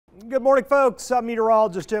Good morning, folks. I'm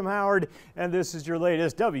meteorologist Jim Howard, and this is your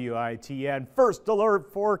latest WITN First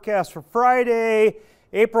Alert forecast for Friday,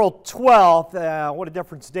 April 12th. What a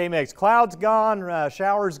difference today makes. Clouds gone,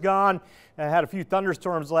 showers gone. Had a few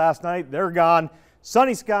thunderstorms last night. They're gone.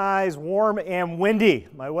 Sunny skies, warm and windy.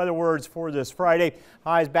 My weather words for this Friday.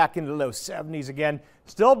 Highs back into the low 70s again.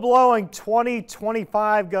 Still blowing 20,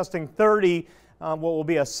 25, gusting 30. What will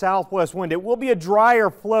be a southwest wind. It will be a drier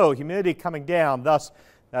flow. Humidity coming down. Thus,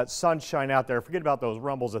 that sunshine out there. Forget about those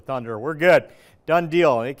rumbles of thunder. We're good. Done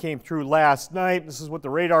deal. It came through last night. This is what the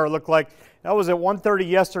radar looked like. That was at 1:30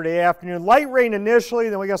 yesterday afternoon. Light rain initially,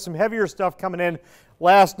 then we got some heavier stuff coming in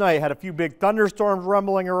last night. Had a few big thunderstorms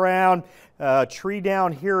rumbling around. Tree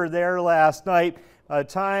down here or there last night. By the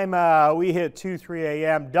time we hit 2, 3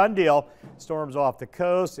 a.m., done deal. Storms off the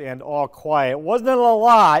coast and all quiet. Wasn't a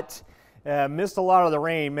lot. Missed a lot of the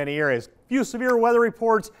rain in many areas. A few severe weather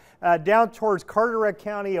reports down towards Carteret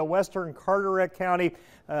County, western Carteret County.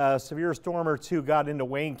 Severe storm or two got into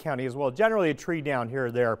Wayne County as well. Generally a tree down here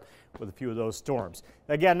or there with a few of those storms.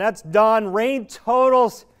 Again, that's done. Rain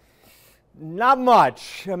totals, not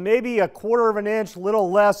much. Maybe a quarter of an inch, a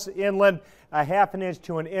little less inland, a half an inch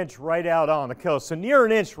to an inch right out on the coast. So near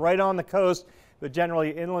an inch right on the coast, but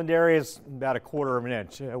generally inland areas about a quarter of an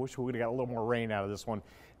inch. I wish we would have got a little more rain out of this one.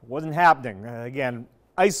 It wasn't happening. Again,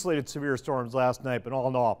 isolated severe storms last night, but all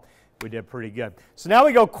in all, we did pretty good. So now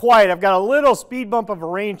we go quiet. I've got a little speed bump of a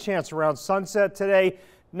rain chance around sunset today.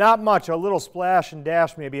 Not much, a little splash and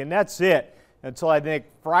dash maybe, and that's it until I think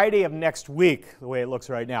Friday of next week, the way it looks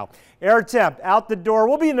right now. Air temp out the door.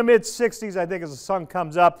 We'll be in the mid-60s, I think, as the sun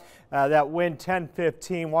comes up. That wind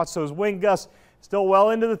 10-15. Watch those wind gusts still well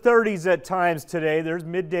into the 30s at times today. There's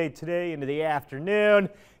midday today into the afternoon.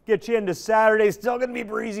 Get you into Saturday. Still going to be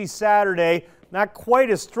breezy Saturday. Not quite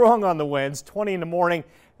as strong on the winds. 20 in the morning,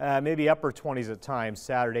 maybe upper 20s at times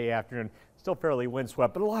Saturday afternoon. Still fairly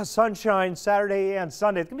windswept, but a lot of sunshine Saturday and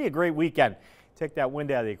Sunday. It's going to be a great weekend. Take that wind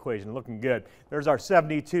out of the equation. Looking good. There's our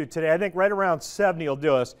 72 today. I think right around 70 will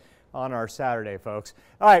do us on our Saturday, folks.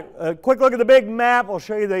 All right, a quick look at the big map. I'll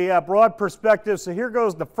show you the broad perspective. So here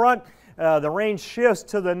goes the front. The rain shifts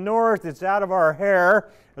to the north. It's out of our hair,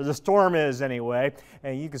 or the storm is anyway.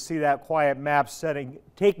 And you can see that quiet map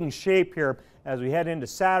taking shape here as we head into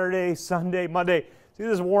Saturday, Sunday, Monday. See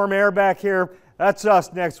this warm air back here? That's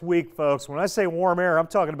us next week, folks. When I say warm air, I'm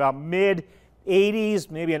talking about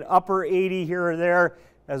mid-80s, maybe an upper 80 here or there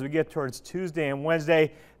as we get towards Tuesday and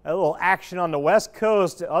Wednesday. A little action on the West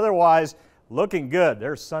Coast. Otherwise, looking good.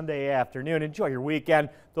 There's Sunday afternoon. Enjoy your weekend.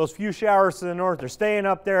 Those few showers to the north, they're staying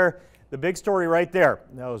up there. The big story right there,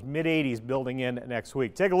 those mid-80s building in next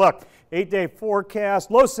week. Take a look. 8-day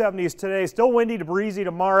forecast, low 70s today, still windy to breezy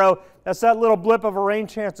tomorrow. That's that little blip of a rain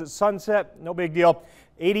chance at sunset, no big deal.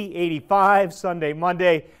 80, 85 Sunday,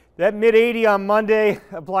 Monday. That mid-80 on Monday,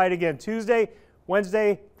 applied again Tuesday,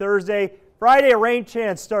 Wednesday, Thursday. Friday, a rain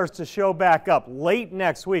chance starts to show back up late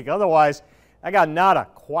next week. Otherwise, I got nada.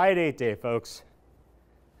 Quiet 8-day, folks.